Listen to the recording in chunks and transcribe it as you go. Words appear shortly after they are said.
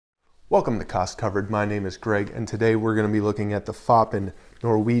Welcome to COSTCOvered. My name is Greg, and today we're going to be looking at the Foppen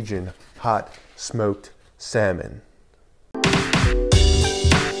Norwegian Hot Smoked Salmon.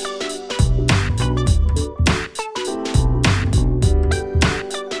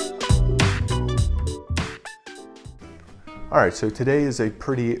 Alright, so today is a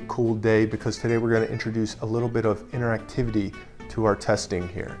pretty cool day because today we're going to introduce a little bit of interactivity to our testing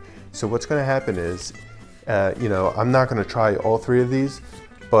here. So what's going to happen is, I'm not going to try all three of these,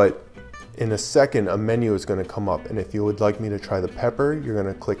 but in a second, a menu is going to come up, and if you would like me to try the pepper, you're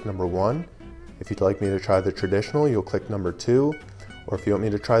going to click number 1. If you'd like me to try the traditional, you'll click number 2. Or if you want me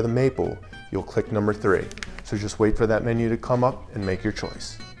to try the maple, you'll click number 3. So just wait for that menu to come up and make your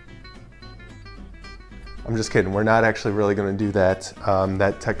choice. I'm just kidding, we're not actually really going to do that.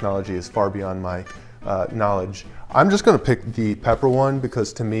 That technology is far beyond my knowledge. I'm just going to pick the pepper one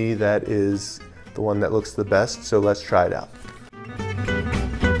because to me that is the one that looks the best, so let's try it out.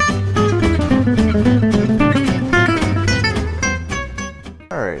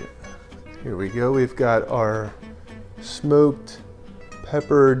 Alright, here we go. We've got our smoked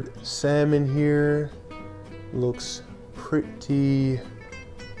peppered salmon here. Looks pretty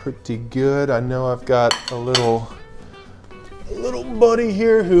good. I know I've got a little buddy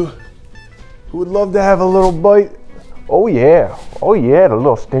here who would love to have a little bite. Oh yeah, the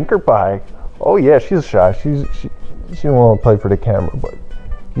little stinker pie. Oh yeah, she's shy. She don't want to play for the camera, but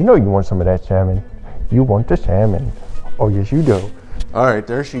you know you want some of that salmon. You want the salmon. Oh yes, you do. All right,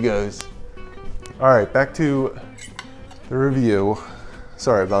 there she goes. All right, back to the review.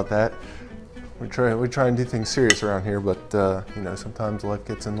 Sorry about that. We try and do things serious around here, but sometimes life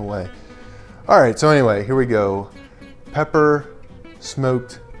gets in the way. All right, so anyway, here we go. Pepper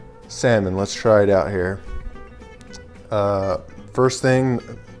smoked salmon. Let's try it out here. First thing,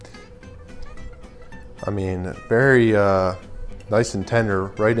 very nice and tender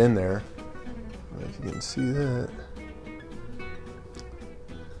right in there. If you can see that.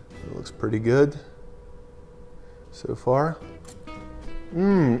 It looks pretty good so far.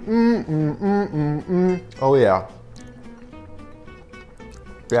 Oh yeah.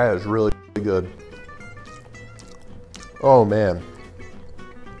 That is really good. Oh man.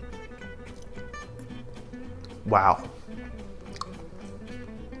 Wow.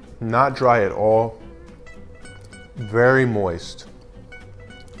 Not dry at all. Very moist.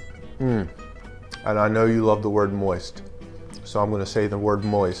 And I know you love the word moist, so I'm going to say the word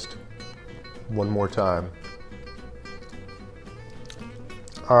moist one more time.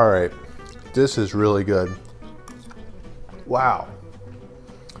 All right, this is really good. Wow.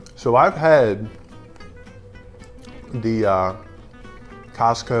 So I've had the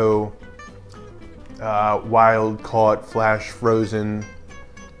Costco wild caught flash frozen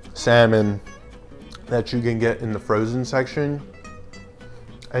salmon that you can get in the frozen section,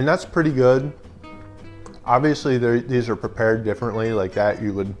 and that's pretty good. Obviously these are prepared differently, like that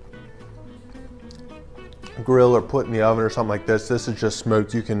you would grill or put in the oven or something like this. This is just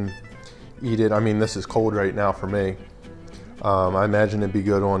smoked, you can eat it. I mean, this is cold right now for me. I imagine it'd be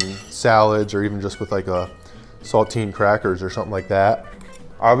good on salads or even just with like a saltine crackers or something like that.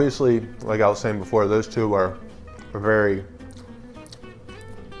 Obviously, like I was saying before, those two are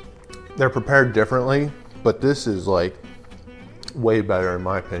they're prepared differently, but this is like way better in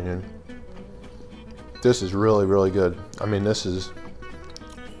my opinion. This is really, really good. I mean, this is,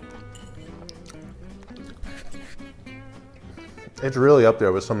 it's really up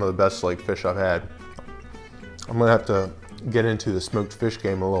there with some of the best like fish I've had. I'm gonna have to get into the smoked fish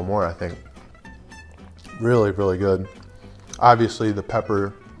game a little more, I think. Really, really good. Obviously the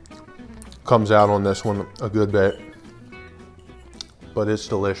pepper comes out on this one a good bit, but it's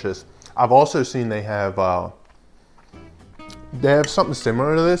delicious. I've also seen they have something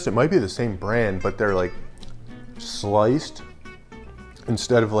similar to this. It might be the same brand, but they're like sliced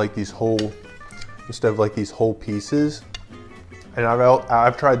instead of like these whole pieces. And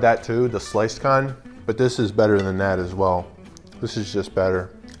I've tried that too, the sliced kind, but this is better than that as well. This is just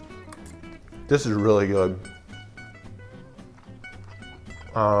better. This is really good.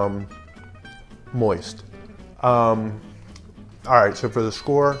 Moist. All right, so for the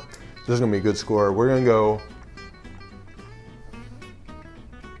score, this is gonna be a good score. We're gonna go,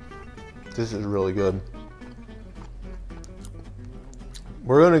 this is really good.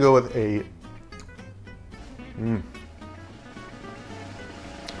 We're gonna go with a,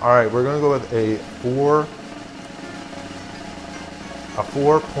 all right, we're gonna go with a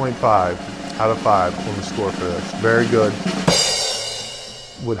 4.5 out of 5 on the score for this. Very good.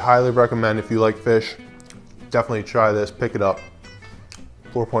 Would highly recommend if you like fish, definitely try this, pick it up.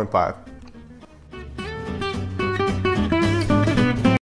 4.5.